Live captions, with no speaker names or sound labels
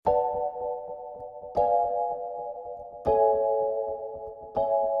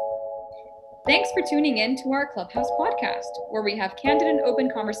Thanks for tuning in to our Clubhouse podcast, where we have candid and open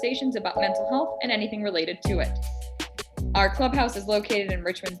conversations about mental health and anything related to it. Our clubhouse is located in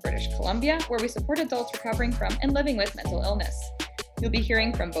Richmond, British Columbia, where we support adults recovering from and living with mental illness. You'll be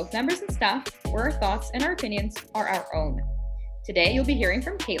hearing from both members and staff, where our thoughts and our opinions are our own. Today, you'll be hearing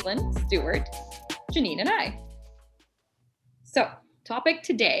from Caitlin, Stuart, Janine, and I. So, topic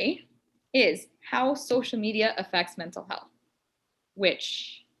today is how social media affects mental health,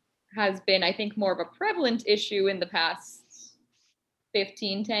 which has been, I think, more of a prevalent issue in the past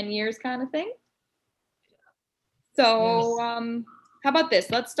 10 years kind of thing. So, how about this?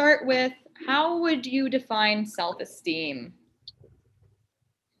 Let's start with, how would you define self-esteem?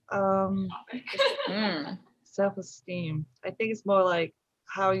 Self-esteem. I think it's more like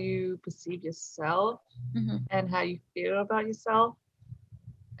how you perceive yourself and how you feel about yourself.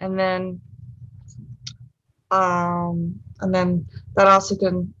 And then that also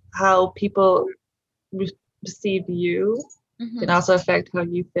can, how people perceive you can also affect how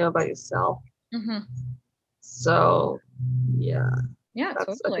you feel about yourself. So, yeah. Yeah,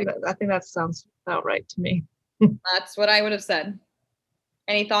 totally. I think that sounds about right to me. That's what I would have said.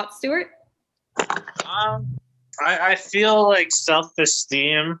 Any thoughts, Stuart? I feel like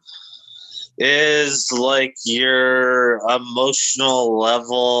self-esteem is like your emotional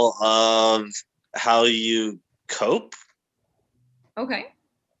level of how you cope. Okay.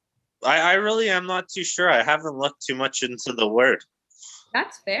 I really am not too sure. I haven't looked too much into the word.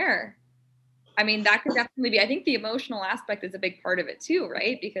 That's fair. I mean, that could definitely be, I think the emotional aspect is a big part of it too,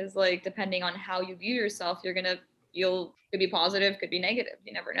 right? Because like, depending on how you view yourself, could be positive, could be negative.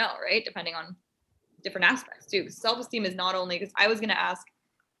 You never know, right? Depending on different aspects too. Self-esteem is not only, because I was going to ask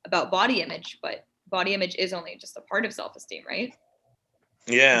about body image, but body image is only just a part of self-esteem, right?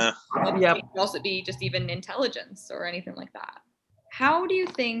 Yeah. It could also be just even intelligence or anything like that. How do you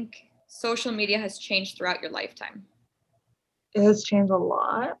think social media has changed throughout your lifetime? It has changed a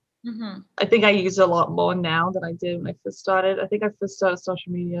lot. I think I use it a lot more now than I did when I first started. I think I first started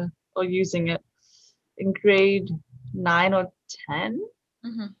social media or using it in grade 9 or 10.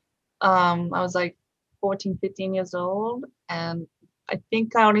 I was like 14, 15 years old. And I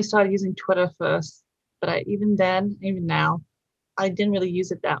think I only started using Twitter first. But even now, I didn't really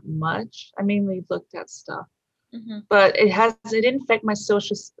use it that much. I mainly looked at stuff. But it didn't affect my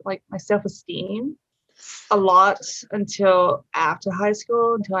self-esteem a lot until after high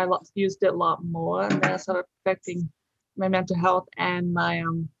school, until I used it a lot more, and then it started affecting my mental health and my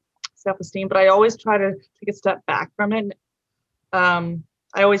self-esteem. But I always try to take a step back from it. I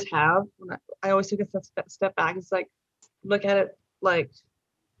always have. I always take a step back. It's like, look at it like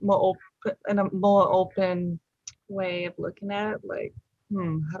more open, in a more open way of looking at it. Like,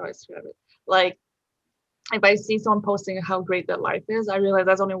 how do I describe it? Like, if I see someone posting how great their life is, I realize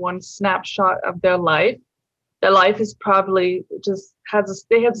that's only one snapshot of their life. Their life is probably they have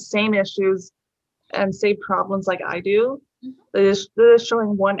the same issues and same problems like I do. They're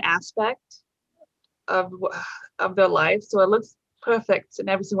showing one aspect of their life, so it looks perfect in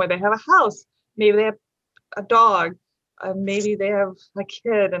every single way. They have a house, maybe they have a dog, maybe they have a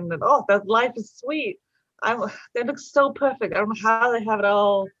kid, and that life is sweet. They look so perfect. I don't know how they have it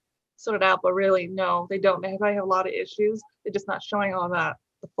all sorted out, but really, no, they don't. They probably have a lot of issues. They're just not showing all that,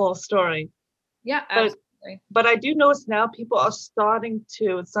 the full story. Yeah, absolutely. But I do notice now people are starting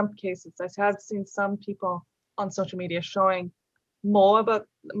to, in some cases, I have seen some people on social media showing more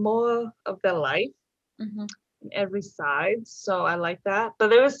of their life in every side. So I like that. But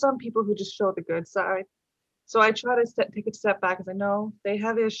there are some people who just show the good side. So I try to take a step back, because I know they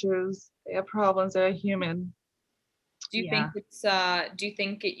have issues, they have problems, they're human. Do you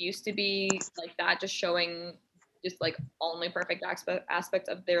think it used to be like that, just showing just like only perfect aspects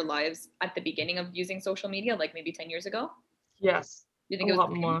of their lives at the beginning of using social media, like maybe 10 years ago? Yes. Do you think a it was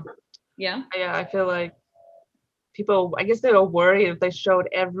lot more? Yeah. Yeah, I feel like people, I guess they were worried if they showed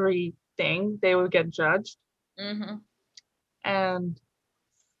everything, they would get judged. And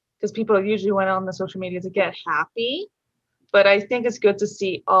because people usually went on the social media to get happy. But I think it's good to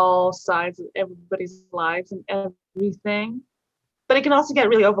see all sides of everybody's lives and everything. But it can also get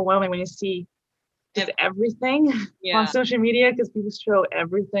really overwhelming when you see just everything on social media, because people show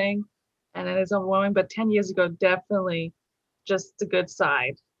everything and it is overwhelming. But 10 years ago, definitely just the good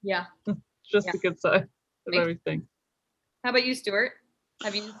side. Yeah. Just the good side of everything. How about you, Stuart?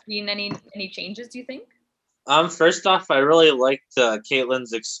 Have you seen any changes, do you think? First off, I really liked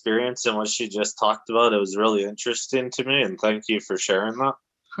Caitlin's experience and what she just talked about. It was really interesting to me, and thank you for sharing that.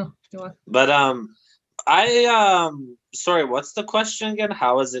 But sorry, what's the question again?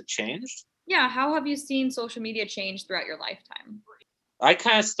 How has it changed? Yeah, how have you seen social media change throughout your lifetime? I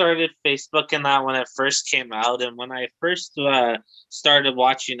kind of started Facebook in that when it first came out, and when I first started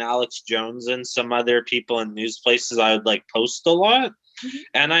watching Alex Jones and some other people in news places, I would like post a lot.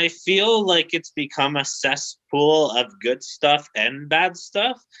 And I feel like it's become a cesspool of good stuff and bad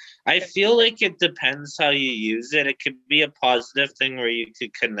stuff. I feel like it depends how you use it. It could be a positive thing where you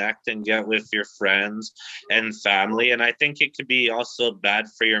could connect and get with your friends and family. And I think it could be also bad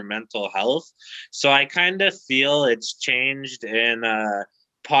for your mental health. So I kind of feel it's changed in a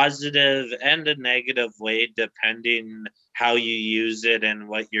positive and a negative way, depending how you use it and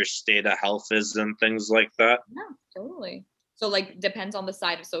what your state of health is and things like that. Yeah, totally. So like depends on the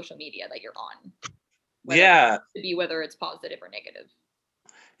side of social media that you're on. Yeah. Whether it's positive or negative.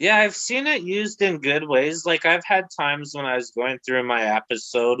 Yeah, I've seen it used in good ways. Like I've had times when I was going through my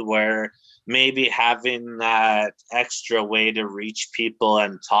episode where maybe having that extra way to reach people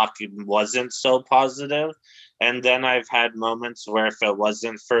and talking wasn't so positive. And then I've had moments where if it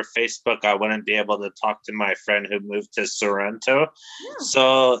wasn't for Facebook, I wouldn't be able to talk to my friend who moved to Sorrento. Yeah.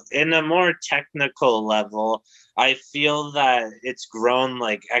 So in a more technical level, I feel that it's grown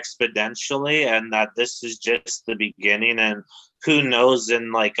like exponentially and that this is just the beginning, and who knows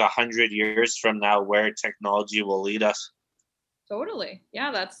in like 100 years from now where technology will lead us. Totally.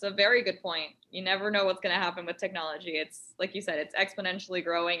 Yeah, that's a very good point. You never know what's going to happen with technology. It's like you said, it's exponentially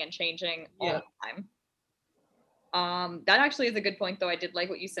growing and changing all the time. That actually is a good point, though. I did like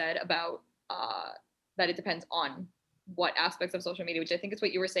what you said about that it depends on what aspects of social media, which I think is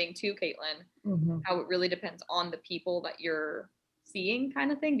what you were saying too, Caitlin, how it really depends on the people that you're seeing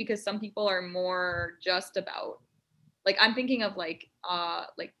kind of thing, because some people are more just about, like I'm thinking of like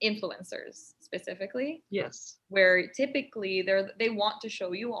influencers specifically. Yes. Where typically they want to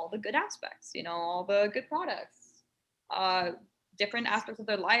show you all the good aspects, all the good products, different aspects of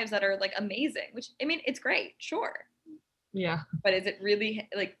their lives that are like amazing, which I mean, it's great, sure. Yeah. But is it really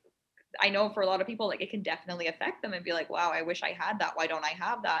like, I know for a lot of people, like it can definitely affect them and be like, wow, I wish I had that. Why don't I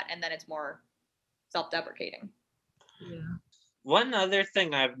have that? And then it's more self-deprecating. Yeah. One other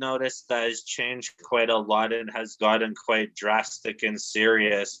thing I've noticed that has changed quite a lot and has gotten quite drastic and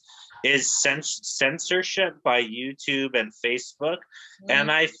serious is censorship by YouTube and Facebook.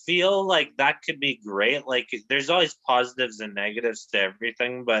 And I feel like that could be great. Like there's always positives and negatives to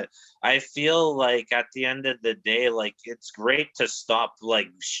everything, but I feel like at the end of the day, like it's great to stop like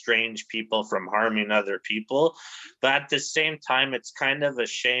strange people from harming other people. But at the same time, it's kind of a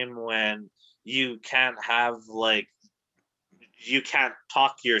shame when you can't have like, you can't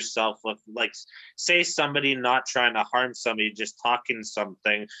talk yourself with, like, say somebody not trying to harm somebody, just talking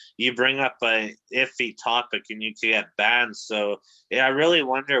something, you bring up a iffy topic and you could get banned. So yeah, I really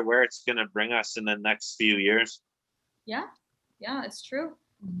wonder where it's going to bring us in the next few years. Yeah, it's true.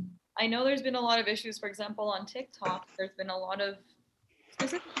 I know there's been a lot of issues, for example, on TikTok, there's been a lot of,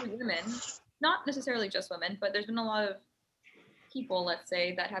 specifically women, not necessarily just women, but there's been a lot of people, let's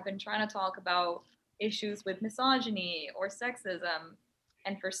say, that have been trying to talk about issues with misogyny or sexism,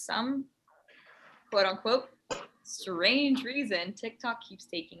 and for some quote unquote strange reason, TikTok keeps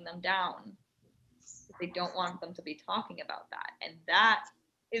taking them down. They don't want them to be talking about that, and that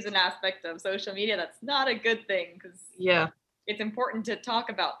is an aspect of social media that's not a good thing, because it's important to talk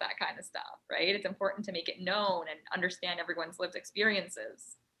about that kind of stuff, right? It's important to make it known and understand everyone's lived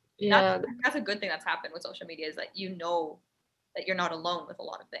experiences. That's a good thing that's happened with social media, is that that you're not alone with a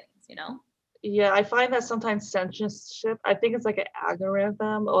lot of things, Yeah, I find that sometimes censorship, I think it's like an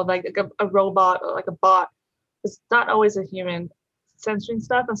algorithm or like a robot or like a bot. It's not always a human censoring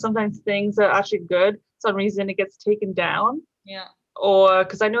stuff, and sometimes things are actually good. For some reason it gets taken down. Yeah. Or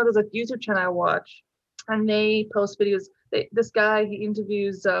because I know there's a YouTube channel I watch, and they post videos. This guy, he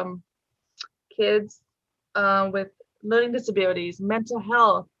interviews kids with learning disabilities, mental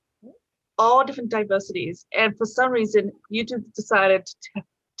health, all different diversities. And for some reason, YouTube decided to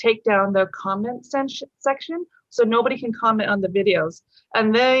take down the comment section, so nobody can comment on the videos.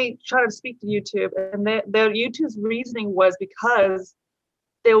 And they try to speak to YouTube, and their YouTube's reasoning was because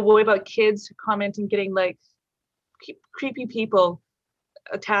they were worried about kids commenting, getting like creepy people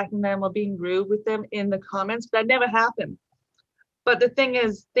attacking them or being rude with them in the comments. That never happened. But the thing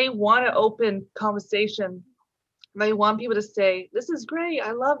is, they want to open conversation. They want people to say, this is great,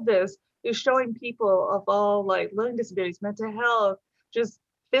 I love this. You're showing people of all like learning disabilities, mental health, just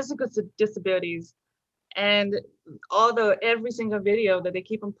physical disabilities, and every single video that they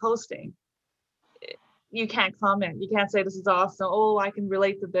keep on posting, you can't comment. You can't say this is awesome. Oh, I can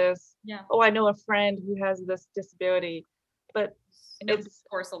relate to this. Yeah. Oh, I know a friend who has this disability. But no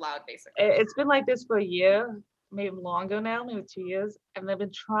discourse allowed, basically. It's been like this for a year, maybe longer now, maybe 2 years, and they've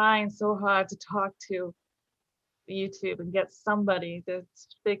been trying so hard to talk to YouTube and get somebody to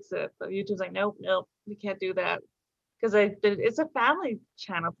fix it. But YouTube's like, nope, we can't do that. Because it's a family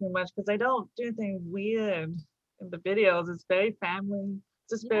channel pretty much, because I don't do anything weird in the videos. It's very family.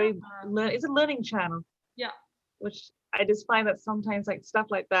 It's just it's a learning channel. Yeah. Which I just find that sometimes like stuff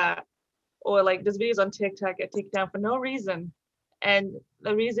like that, or like there's videos on TikTok get taken down for no reason. And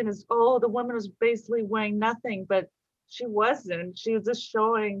the reason is, oh, the woman was basically wearing nothing, but she wasn't. She was just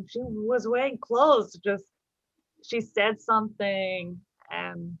showing, she was wearing clothes, just she said something,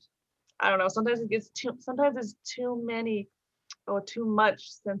 and I don't know, sometimes it's too many or too much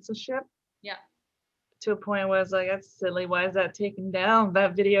censorship. Yeah. To a point where it's like, that's silly. Why is that taken down?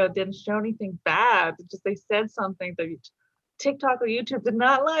 That video didn't show anything bad. It just they said something that TikTok or YouTube did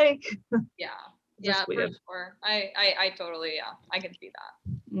not like. Yeah. Just yeah, weird. for sure. I totally, I can see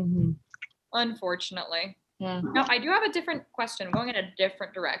that. Mm-hmm. Unfortunately. Yeah. Now, I do have a different question going in a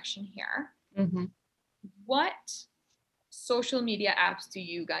different direction here. Mm-hmm. What social media apps do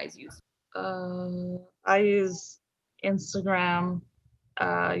you guys use? I use Instagram,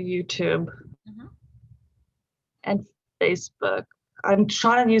 YouTube, Mhm. and Facebook. I'm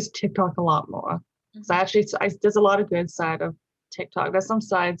trying to use TikTok a lot more. So there's a lot of good side of TikTok. There's some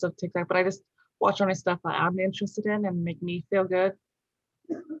sides of TikTok, but I just watch only stuff that I'm interested in and make me feel good.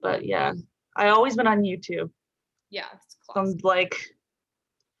 But yeah, I always been on YouTube Yeah, it's from classic. like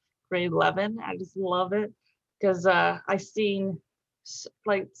grade 11. I just love it because I seen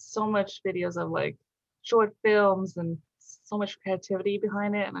like so much videos of like short films and so much creativity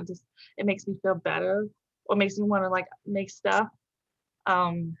behind it, and it makes me feel better or makes me want to like make stuff.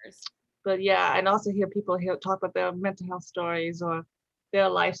 But yeah, and also hear people talk about their mental health stories or their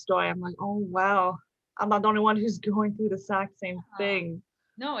life story. I'm like, oh wow, I'm not the only one who's going through the exact same thing.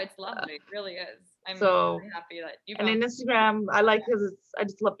 No, it's lovely. It really is. I'm So really happy that you and found in Instagram, I like because I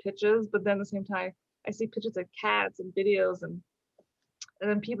just love pictures, but then at the same time, I see pictures of cats and videos, and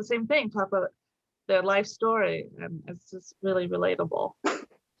then people same thing talk about their life story, and it's just really relatable.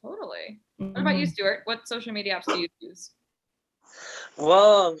 Totally. What about you, Mhm. Stuart? What social media apps do you use?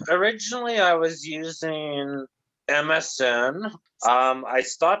 Well, originally I was using MSN. I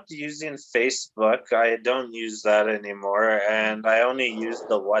stopped using Facebook. I don't use that anymore, and I only use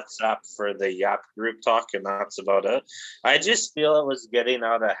the WhatsApp for the Yap group talk, and that's about it. I just feel it was getting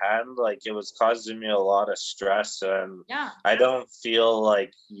out of hand. Like it was causing me a lot of stress, and Yeah. I don't feel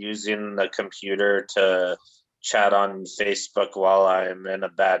like using the computer to chat on Facebook while I'm in a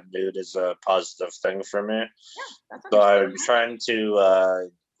bad mood is a positive thing for me. Yeah, that's So I'm understandable. trying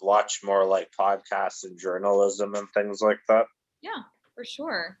to watch more like podcasts and journalism and things like that. Yeah, for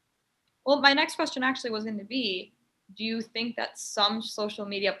sure. Well, my next question actually was going to be, do you think that some social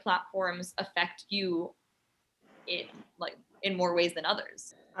media platforms affect you in more ways than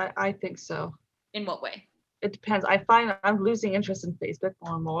others? I think so. In what way? It depends. I find I'm losing interest in Facebook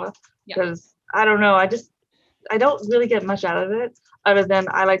more and more Yeah. because I don't know. I don't really get much out of it other than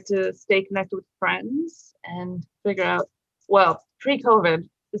I like to stay connected with friends and figure out, well, pre-COVID,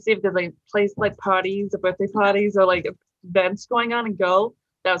 to see if there's like place like parties or birthday parties or like events going on and go.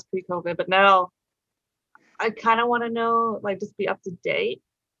 That was pre-COVID. But now I kind of want to know, like just be up to date.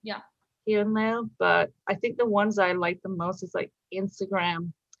 Yeah. Here and there. But I think the ones I like the most is like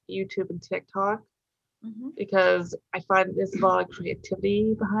Instagram, YouTube, and TikTok because I find there's a lot of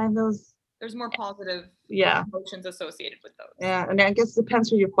creativity behind those. There's more positive emotions associated with those. Yeah, and I guess it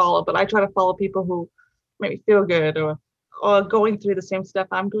depends who you follow, but I try to follow people who make me feel good or going through the same stuff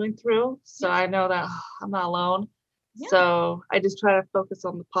I'm going through. So I know that I'm not alone. Yeah. So I just try to focus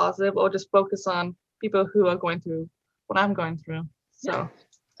on the positive or just focus on people who are going through what I'm going through. So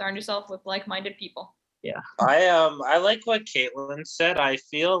surround yourself with like-minded people. Yeah. I like what Caitlin said. I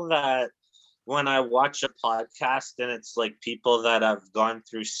feel that when I watch a podcast and it's like people that have gone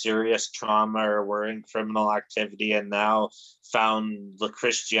through serious trauma or were in criminal activity and now found the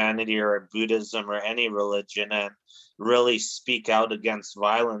Christianity or Buddhism or any religion and really speak out against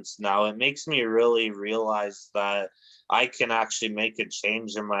violence now, it makes me really realize that I can actually make a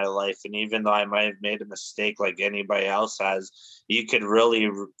change in my life. And even though I might have made a mistake like anybody else has, you could really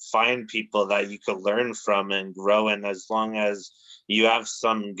find people that you could learn from and grow in. As long as you have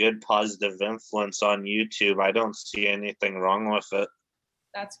some good positive influence on YouTube, I don't see anything wrong with it.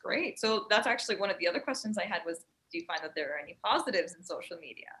 That's great. So that's actually one of the other questions I had was, do you find that there are any positives in social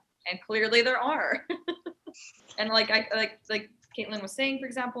media? And clearly there are. And like Caitlin was saying, for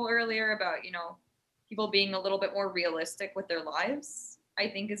example, earlier about, you know, people being a little bit more realistic with their lives, I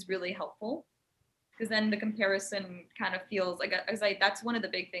think is really helpful. Because then the comparison kind of feels like that's one of the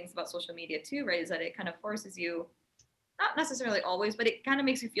big things about social media too, right? Is that it kind of forces you, not necessarily always, but it kind of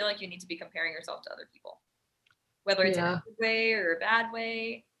makes you feel like you need to be comparing yourself to other people. whether it's in a good way or a bad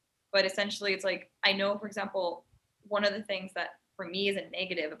way. But essentially, it's like, I know, for example, one of the things that for me is a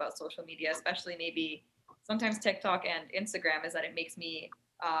negative about social media, especially maybe sometimes TikTok and Instagram, is that it makes me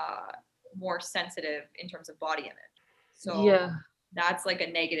more sensitive in terms of body image. So that's like a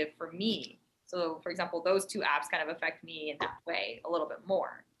negative for me. So for example, those two apps kind of affect me in that way a little bit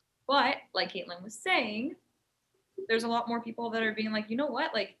more. But like Caitlin was saying, there's a lot more people that are being like, you know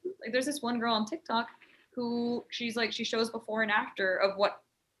what? Like there's this one girl on TikTok who she shows before and after of what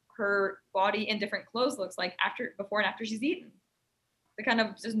her body in different clothes looks like before and after she's eaten. To kind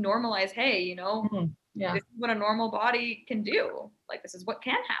of just normalize, hey, you know, this is what a normal body can do. Like, this is what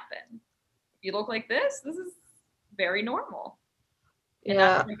can happen. If you look like this is very normal. And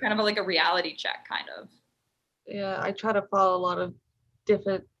that's kind of like a reality check, kind of. Yeah, I try to follow a lot of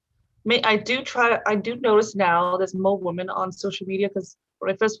different. I do notice now there's more women on social media, because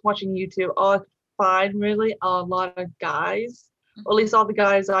when I first watching YouTube, all I could find really a lot of guys. Or at least all the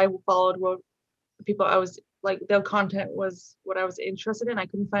guys I followed were the people I was like, their content was what I was interested in. I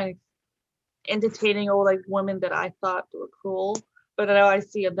couldn't find entertaining or like women that I thought were cool. But now I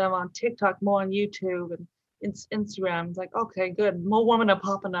see them on TikTok, more on YouTube and Instagram. It's like, okay, good. More women are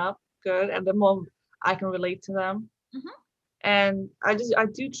popping up, good, and the more I can relate to them. And I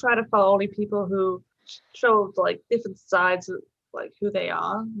do try to follow only people who show like different sides of like who they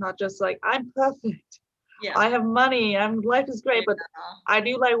are, not just like, I'm perfect. I have money, life is great, but I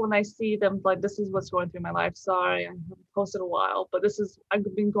do like when I see them like, this is what's going through my life. Sorry, I haven't posted a while, but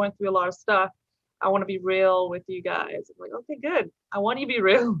I've been going through a lot of stuff. I want to be real with you guys. I'm like, okay, good. I want you to be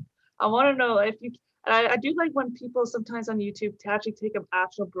real. I want to know if you, and I do like when people sometimes on YouTube to actually take an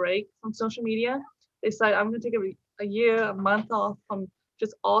actual break from social media. They say, I'm going to take a year, a month off from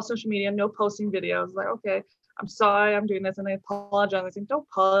just all social media, no posting videos. Like, okay, I'm sorry I'm doing this, and I apologize. I think don't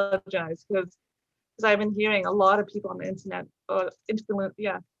apologize, because I've been hearing a lot of people on the internet,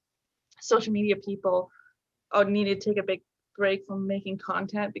 social media people need to take a big break from making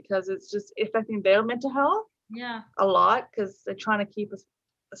content, because it's just affecting their mental health a lot, because they're trying to keep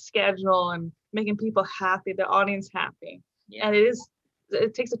a schedule and making people happy, their audience happy. And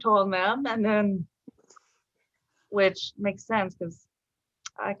it takes a toll on them, and then, which makes sense, because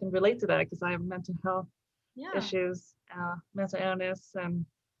I can relate to that, because I have mental health issues, mental illness, and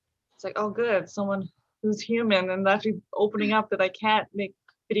it's like, oh, good, someone who's human and actually opening up that I can't make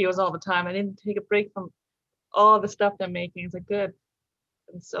videos all the time. I didn't take a break from all the stuff they're making. It's like, good.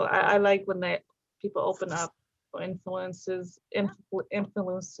 And so I like when people open up for influences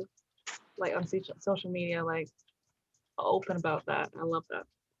like on social media, like open about that. I love that.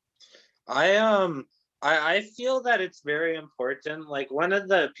 I feel that it's very important. Like, one of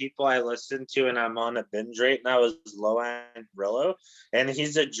the people I listen to and I'm on a binge right now is Loan Grillo, and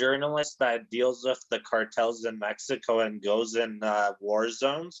he's a journalist that deals with the cartels in Mexico and goes in war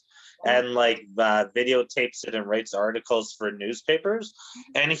zones and like videotapes it and writes articles for newspapers.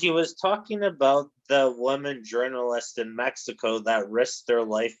 And he was talking about the women journalists in Mexico that risk their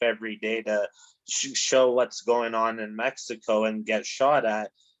life every day to show what's going on in Mexico and get shot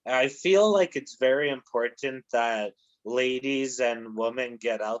at. I feel like it's very important that ladies and women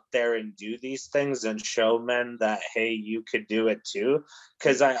get out there and do these things and show men that, hey, you could do it too.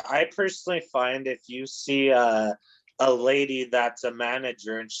 Because I personally find if you see a lady that's a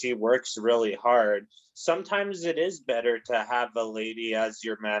manager and she works really hard, sometimes it is better to have a lady as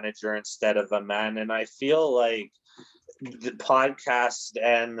your manager instead of a man. And I feel like the podcast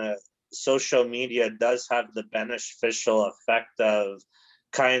and social media does have the beneficial effect of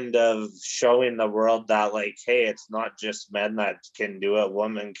kind of showing the world that, like, hey, it's not just men that can do it,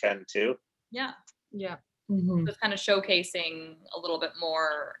 women can too. Yeah. Mm-hmm. So it's kind of showcasing a little bit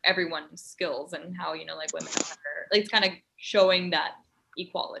more everyone's skills and how, you know, like women are, like, it's kind of showing that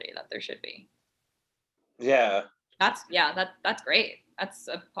equality that there should be. That's great. That's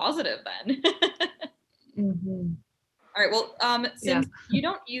a positive then. Mm-hmm. All right, well, since you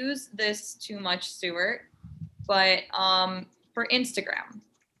don't use this too much, Stuart, but for Instagram.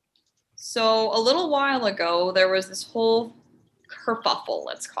 So a little while ago, there was this whole kerfuffle,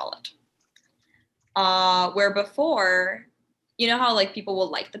 let's call it, where before, you know how like people will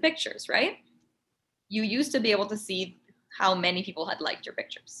like the pictures, right? You used to be able to see how many people had liked your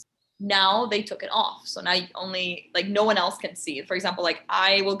pictures. Now they took it off. So now you only, like, no one else can see it. For example, like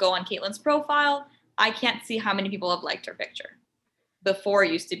I will go on Caitlin's profile. I can't see how many people have liked her picture. Before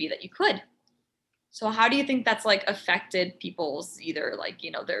it used to be that you could. So how do you think that's like affected people's either like,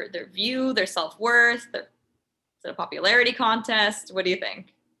 you know, their view, their self-worth, is it a popularity contest? What do you think?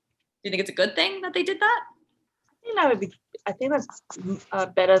 Do you think it's a good thing that they did that? I think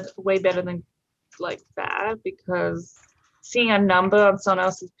that's way better than like bad because seeing a number on someone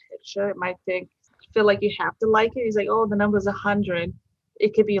else's picture, it might feel like you have to like it. He's like, oh, the number's 100.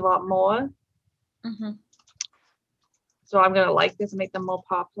 It could be a lot more. Mm-hmm. So I'm gonna like this and make them more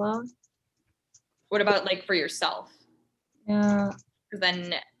popular. What about like for yourself? Yeah. Because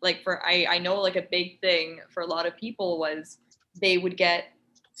then like I know like a big thing for a lot of people was they would get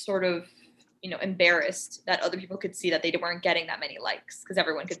sort of, embarrassed that other people could see that they weren't getting that many likes because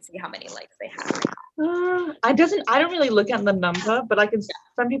everyone could see how many likes they had. I don't really look at the number, but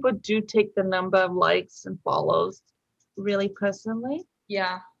some people do take the number of likes and follows really personally.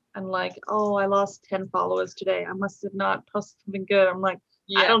 Yeah. And like, oh, I lost 10 followers today. I must have not posted something good. I'm like,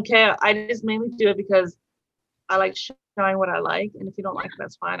 I don't care. I just mainly do it because I like showing what I like. And if you don't like it,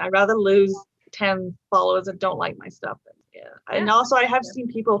 that's fine. I'd rather lose 10 followers that don't like my stuff. And also I have seen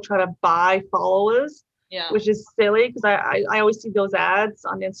people try to buy followers, which is silly because I always see those ads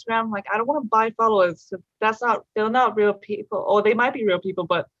on Instagram. Like, I don't want to buy followers. They're not real people, or they might be real people,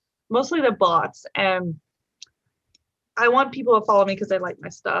 but mostly they're bots. And I want people to follow me because they like my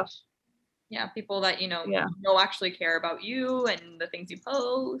stuff. Yeah, people that actually care about you and the things you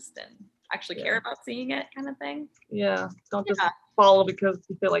post and actually care about seeing it, kind of thing. Yeah, don't just follow because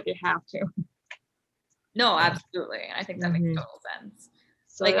you feel like you have to. No, absolutely. I think that makes total sense.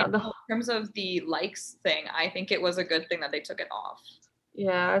 So like in terms of the likes thing, I think it was a good thing that they took it off.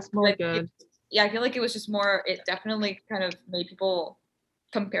 Yeah, it's more good. I feel like it was just more, it definitely kind of made people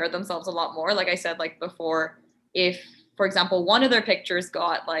compare themselves a lot more. Like I said, like before, if, for example, one of their pictures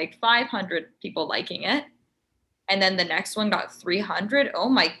got like 500 people liking it, and then the next one got 300. Oh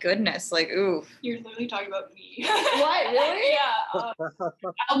my goodness. Like, oof. You're literally talking about me. What, really? Yeah.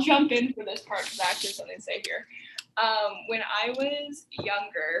 I'll jump in for this part because I actually have something to say here. When I was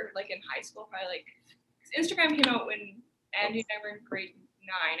younger, like in high school, probably like Instagram came out when Andy and I were in grade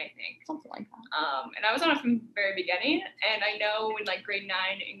 9, I think. Something like that. And I was on it from the very beginning. And I know in like grade 9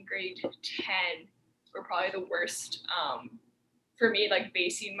 and grade 10 were probably the worst for me, like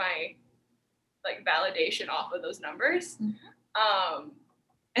basing my like validation off of those numbers. Mm-hmm.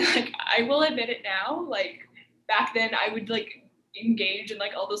 And like I will admit it now, like back then I would like engage in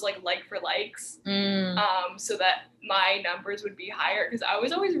like all those like for likes so that my numbers would be higher because I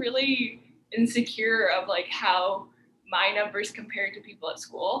was always really insecure of like how my numbers compared to people at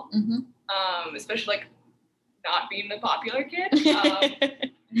school. Especially like not being the popular kid.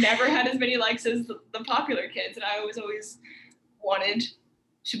 Never had as many likes as the popular kids, and I was always wanted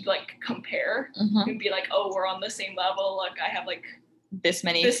to like compare and be like, oh, we're on the same level. Like I have like this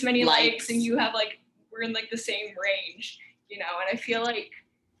many likes and you have like, we're in like the same range, and I feel like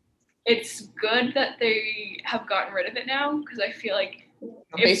it's good that they have gotten rid of it now because I feel like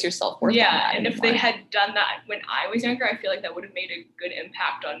base your self-worth. Yeah, and if they had done that when I was younger, I feel like that would have made a good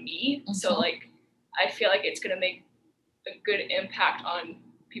impact on me. So like, I feel like it's gonna make a good impact on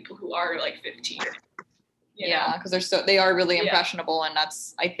people who are like 15. Yeah, because they are really impressionable, and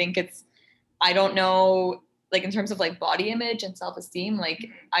I think I don't know, like in terms of like body image and self-esteem, like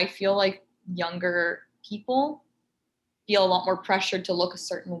I feel like younger people feel a lot more pressured to look a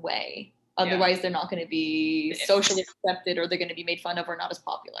certain way. Otherwise, they're not going to be socially accepted, or they're going to be made fun of, or not as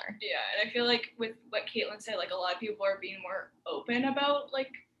popular. Yeah, and I feel like with what Caitlin said, like a lot of people are being more open about like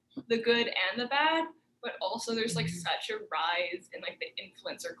the good and the bad, but also there's like such a rise in like the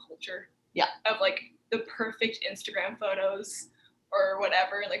influencer culture. Yeah. Of like the perfect Instagram photos or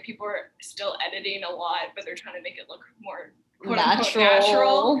whatever. Like people are still editing a lot, but they're trying to make it look more quote unquote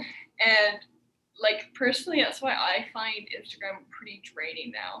natural. And like personally, that's why I find Instagram pretty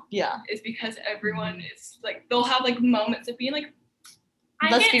draining now. Yeah. Is because everyone is like, they'll have like moments of being like,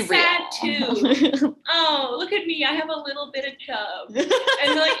 Let's get sad too. Oh, look at me. I have a little bit of chub.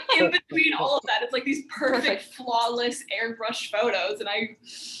 And like in between all of that, it's like these perfect, flawless airbrush photos. And I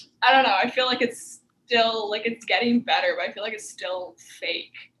don't know. I feel like it's still like it's getting better, but I feel like it's still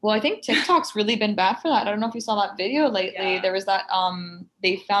fake. Well, I think TikTok's really been bad for that. I don't know if you saw that video lately. Yeah. There was that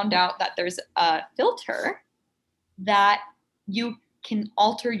they found out that there's a filter that you can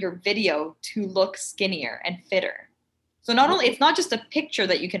alter your video to look skinnier and fitter. So not only, it's not just a picture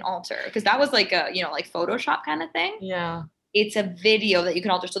that you can alter, because that was like a, like Photoshop kind of thing. Yeah. It's a video that you can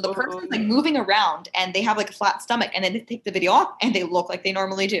alter. So the person's like moving around and they have like a flat stomach, and then they take the video off and they look like they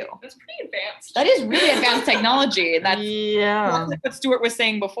normally do. That's pretty advanced. That is really advanced technology. And that's like what Stuart was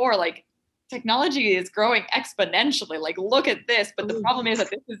saying before. Like technology is growing exponentially. Like look at this. But the problem is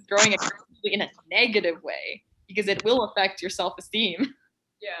that this is growing exponentially in a negative way, because it will affect your self-esteem.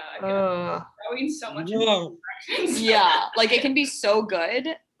 Yeah, I feel like growing so much. Yeah, like it can be so good,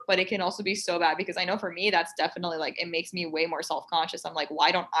 but it can also be so bad because I know for me, that's definitely like, it makes me way more self-conscious. I'm like,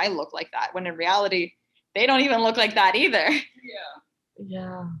 why don't I look like that? When in reality, they don't even look like that either.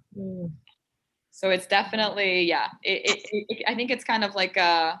 Yeah. So it's definitely, yeah, I think it's kind of like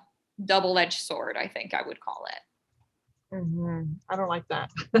a double-edged sword, I think I would call it. I don't like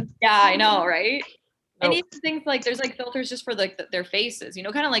that. Yeah, I know, right? And Nope. even things like, there's like filters just for like their faces, you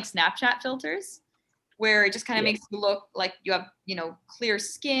know, kind of like Snapchat filters, where it just kind of makes you look like you have, you know, clear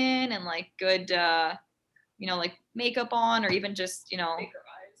skin and like good, you know, like makeup on, or even just, you know,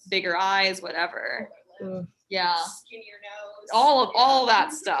 bigger eyes, whatever. Yeah. Skinnier nose. All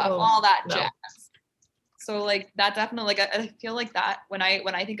that stuff, Oh, all that no. jazz. So like that definitely, like I feel like that when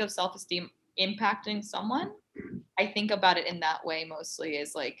I think of self-esteem impacting someone, I think about it in that way mostly,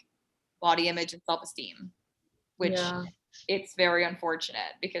 is like body image and self-esteem, which it's very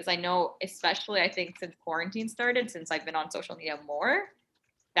unfortunate because I know, especially I think since quarantine started, since I've been on social media more,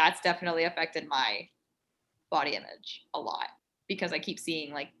 that's definitely affected my body image a lot, because I keep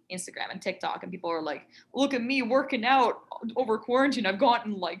seeing like Instagram and TikTok and people are like, look at me working out over quarantine. I've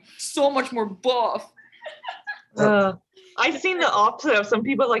gotten like so much more buff. I've seen the opposite of some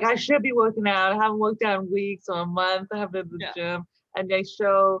people like, I should be working out. I haven't worked out in weeks or a month. I haven't been to the gym. And they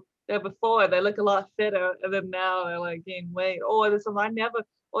show that before they look a lot fitter. And then now they're like gaining weight. Or there's some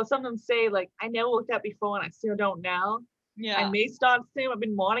some of them say like, I never worked out before and I still don't now. Yeah. I may start soon. I've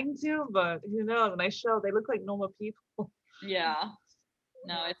been wanting to, but who knows? And they look like normal people. Yeah.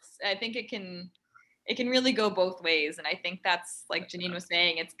 No, I think it can really go both ways. And I think that's, like Janine was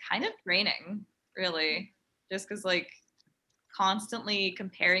saying, it's kind of draining, really, just because like constantly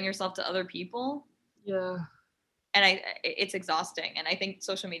comparing yourself to other people. Yeah. And it's exhausting. And I think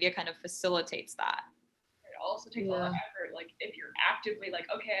social media kind of facilitates that. It also takes a lot of effort. Like if you're actively like,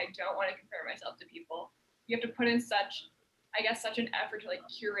 okay, I don't want to compare myself to people, you have to put in such an effort to like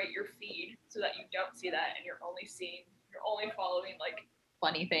curate your feed so that you don't see that, and you're only following like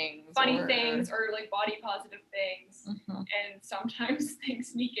funny things or like body positive things. And sometimes things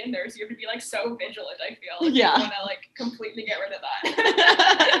sneak in there, so you have to be like so vigilant. I feel like you want to like completely get rid of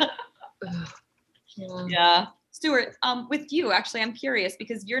that. Yeah. Stuart, with you, actually, I'm curious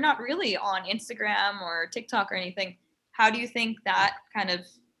because you're not really on Instagram or TikTok or anything. How do you think that kind of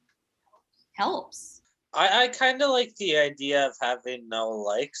helps? I kind of like the idea of having no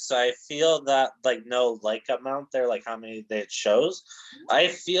likes. I feel that like no like amount there, like how many it shows. I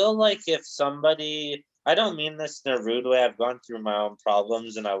feel like if somebody, I don't mean this in a rude way, I've gone through my own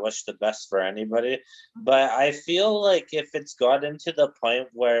problems and I wish the best for anybody, but I feel like if it's gotten to the point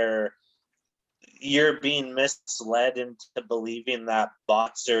where you're being misled into believing that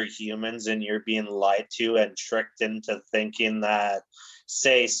bots are humans and you're being lied to and tricked into thinking that,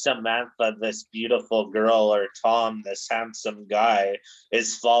 say, Samantha, this beautiful girl, or Tom, this handsome guy,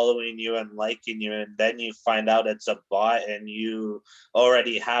 is following you and liking you, and then you find out it's a bot and you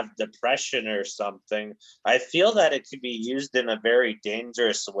already have depression or something. I feel that it could be used in a very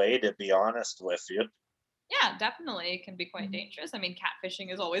dangerous way, to be honest with you. Yeah, definitely. It can be quite dangerous. I mean,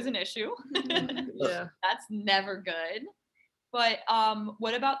 catfishing is always an issue. Yeah. That's never good. But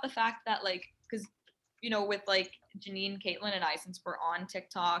what about the fact that, like, because, you know, with like Janine, Caitlin, and I, since we're on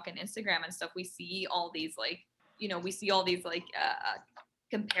TikTok and Instagram and stuff, we see all these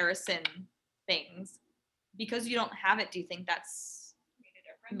comparison things. Because you don't have it, do you think that's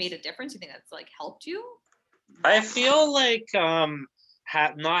made a difference? Do you think that's like helped you? I feel like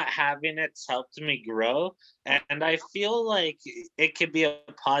not having it's helped me grow, and I feel like it could be a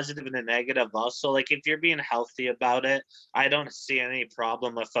positive and a negative also. Like if you're being healthy about it, I don't see any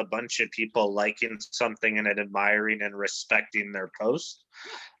problem with a bunch of people liking something and admiring and respecting their post.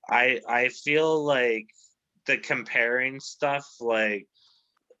 I feel like the comparing stuff, like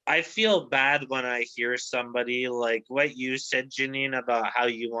I feel bad when I hear somebody like what you said, Janine, about how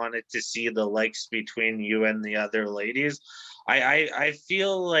you wanted to see the likes between you and the other ladies. I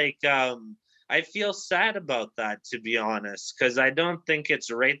feel like I feel sad about that, to be honest, because I don't think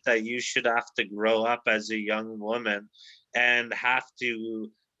it's right that you should have to grow up as a young woman and have to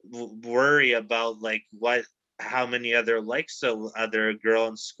worry about like how many other likes the other girl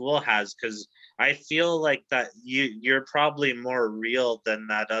in school has, because I feel like that you're probably more real than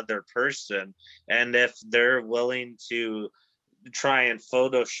that other person, and if they're willing to try and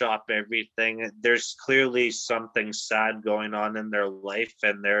Photoshop everything, there's clearly something sad going on in their life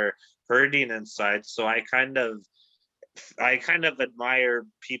and they're hurting inside. So I kind of admire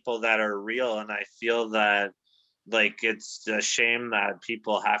people that are real, and I feel that like it's a shame that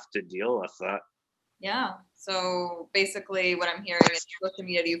people have to deal with that. Yeah. So basically what I'm hearing is social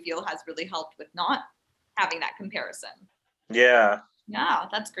media, do you feel, has really helped with not having that comparison? Yeah. Yeah,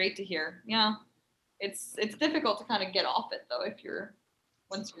 that's great to hear. Yeah. It's difficult to kind of get off it though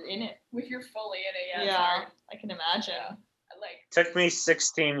once you're in it. If you're fully in it, yeah. Yeah, I can imagine. Yeah. Took me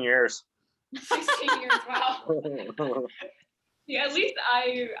 16 years. 16 years, wow. Yeah, at least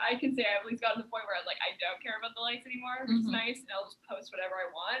I can say I've at least gotten to the point where I don't care about the likes anymore, which is nice, and I'll just post whatever I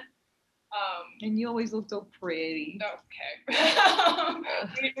want. And you always look so pretty. Okay.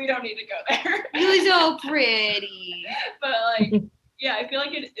 we don't need to go there. You so pretty. But yeah, I feel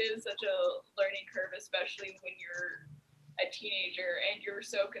like it is such a learning curve, especially when you're a teenager and you're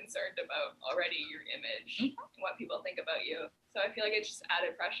so concerned about already your image and what people think about you. So I feel like it's just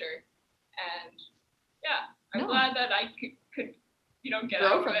added pressure. And yeah, I'm glad that I could get grow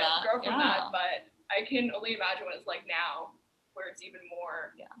out from of it, that. grow from that. But I can only imagine what it's like now, where it's even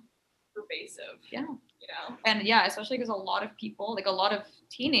more pervasive. Yeah. And yeah, especially because a lot of people, a lot of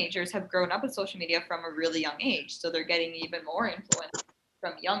teenagers have grown up with social media from a really young age, so they're getting even more influence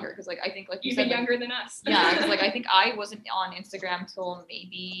from younger. Because I think you even said, younger than us. Yeah, because I think I wasn't on Instagram till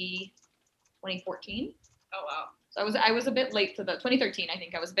maybe 2014. Oh wow. So I was a bit late to the 2013. I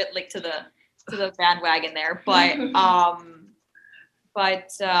think I was a bit late to the bandwagon there, but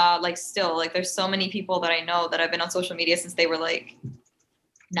still, there's so many people that I know that have been on social media since they were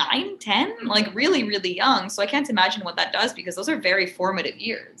 9, 10, really, really young. So I can't imagine what that does, because those are very formative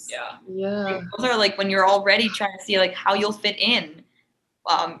years. Yeah. Those are when you're already trying to see how you'll fit in,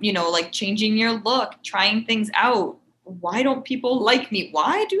 changing your look, trying things out. Why don't people like me?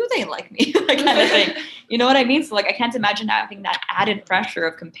 Why do they like me? That kind of thing. You know what I mean? So I can't imagine having that added pressure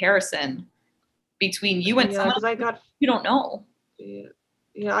of comparison between you and someone you don't know.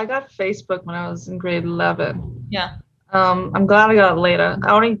 Yeah, I got Facebook when I was in grade 11. Yeah. I'm glad I got it later.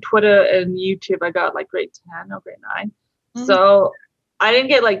 I only Twitter and YouTube I got grade 10 or grade 9. Mm-hmm. So I didn't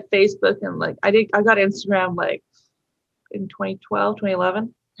get Facebook and I got Instagram in 2012,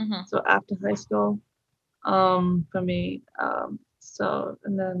 2011. Mm-hmm. So after high school, for me. So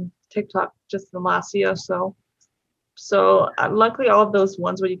and then TikTok just the last year or so. So luckily all of those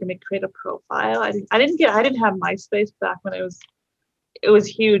ones where you can create a profile. I didn't have MySpace back when it was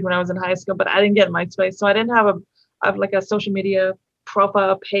huge when I was in high school, but I didn't get MySpace. So I didn't have a social media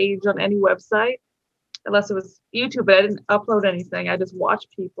profile page on any website unless it was YouTube, but I didn't upload anything. I just watched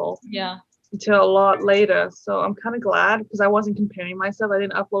people. Yeah. Until a lot later. So I'm kind of glad, because I wasn't comparing myself. I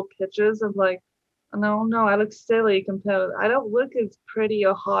didn't upload pictures of no, I look silly compared. I don't look as pretty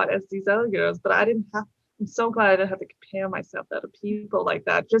or hot as these other girls, but I'm so glad I didn't have to compare myself to other people like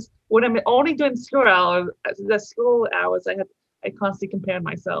that. Just when I'm only doing school hours, I constantly compared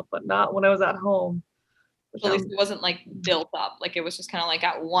myself, but not when I was at home. So at least it wasn't built up. It was just kind of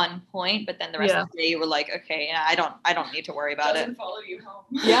at one point, but then the rest of the day you were okay, yeah, I don't need to worry about it. Follow you home.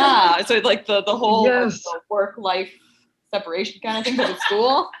 Yeah. So the whole work-life separation kind of thing for the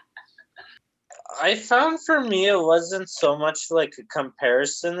school. I found for me it wasn't so much a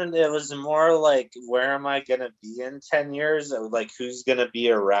comparison. It was more where am I gonna be in 10 years? Who's gonna be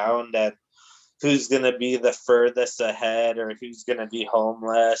around and who's gonna be the furthest ahead, or who's gonna be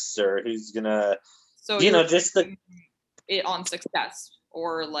homeless, or who's gonna just it on success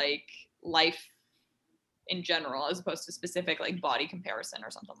or life in general, as opposed to specific body comparison or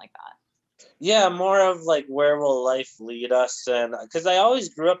something like that. Yeah, more of where will life lead us? And because I always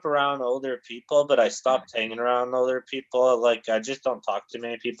grew up around older people, but I stopped hanging around older people. I just don't talk to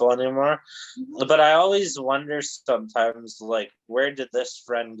many people anymore. Mm-hmm. But I always wonder sometimes where did this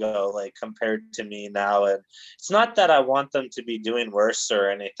friend go compared to me now? And it's not that I want them to be doing worse or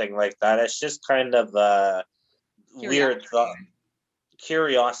anything like that. It's just kind of a weird thought,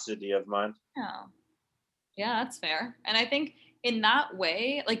 curiosity of mine. Yeah, that's fair. And I think in that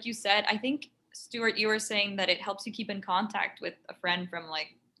way, like you said, I think, Stuart, you were saying that it helps you keep in contact with a friend from like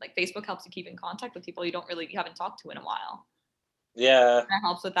Facebook helps you keep in contact with people you haven't talked to in a while. Yeah. That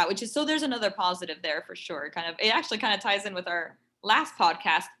helps with that, so there's another positive there for sure. It actually kind of ties in with our last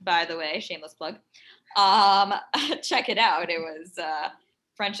podcast, by the way, shameless plug. Check it out. It was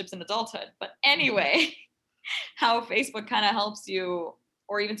friendships in adulthood. But anyway, how Facebook kind of helps you,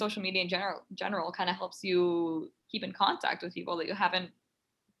 or even social media in general kind of helps you keep in contact with people that you haven't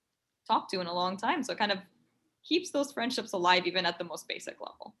talked to in a long time. So it kind of keeps those friendships alive, even at the most basic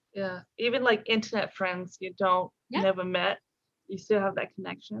level. Yeah. Even internet friends you never met, you still have that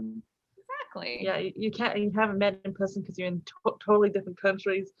connection. Exactly. Yeah. You haven't met in person because you're in totally different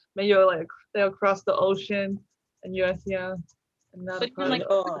countries. Maybe you're they're across the ocean and you're here. But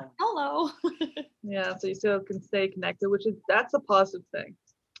hello. Yeah, so you still can stay connected, that's a positive thing.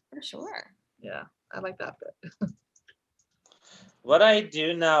 For sure. Yeah, I like that bit. What I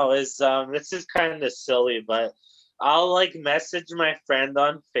do now is this is kind of silly, but I'll like message my friend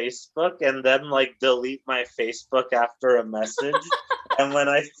on Facebook and then like delete my Facebook after a message. And when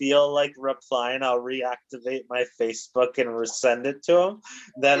I feel like replying, I'll reactivate my Facebook and resend it to him.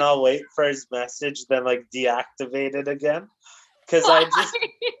 Then I'll wait for his message, then like deactivate it again. Because I just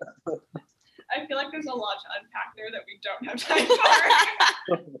I feel like there's a lot to unpack there that we don't have time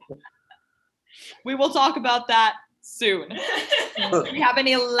for. We will talk about that soon. Do you have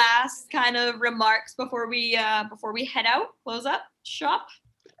any last kind of remarks before we head out, close up shop?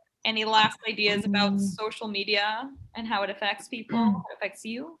 Any last ideas about social media and how it affects people, how it affects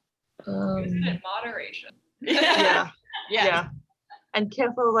you? Use it in moderation. Yeah. And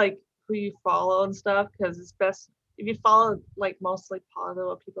careful like who you follow and stuff, because it's best if you follow like mostly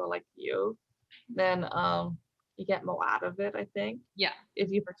positive people like you, then you get more out of it, I think. Yeah. If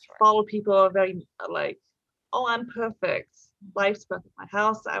you for sure. follow people who are very like, oh, I'm perfect. Life's perfect. I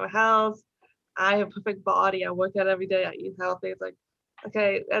have a house. I have a perfect body. I work out every day. I eat healthy. It's like,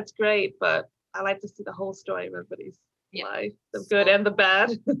 okay, that's great, but I like to see the whole story of everybody's life, the good and the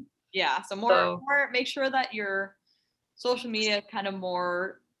bad. Yeah. So more make sure that your social media is kind of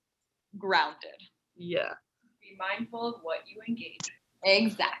more grounded. Yeah. Be mindful of what you engage.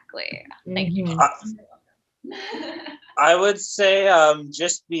 Exactly. Thank you. I would say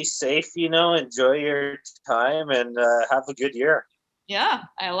just be safe, enjoy your time and have a good year. Yeah,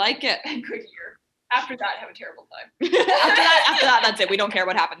 I like it. Good year. After that, have a terrible time. after that, that's it. We don't care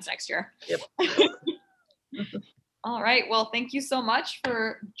what happens next year. Yep. All right. Well, thank you so much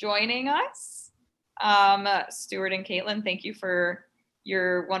for joining us. Stuart and Caitlin, thank you for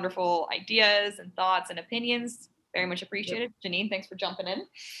your wonderful ideas and thoughts and opinions. Very much appreciated. Yep. Janine, thanks for jumping in.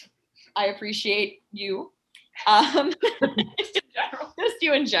 I appreciate you. Just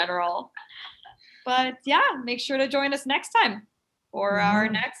you in general. But yeah, make sure to join us next time for our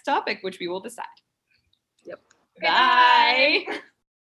next topic, which we will decide. Yep. Bye.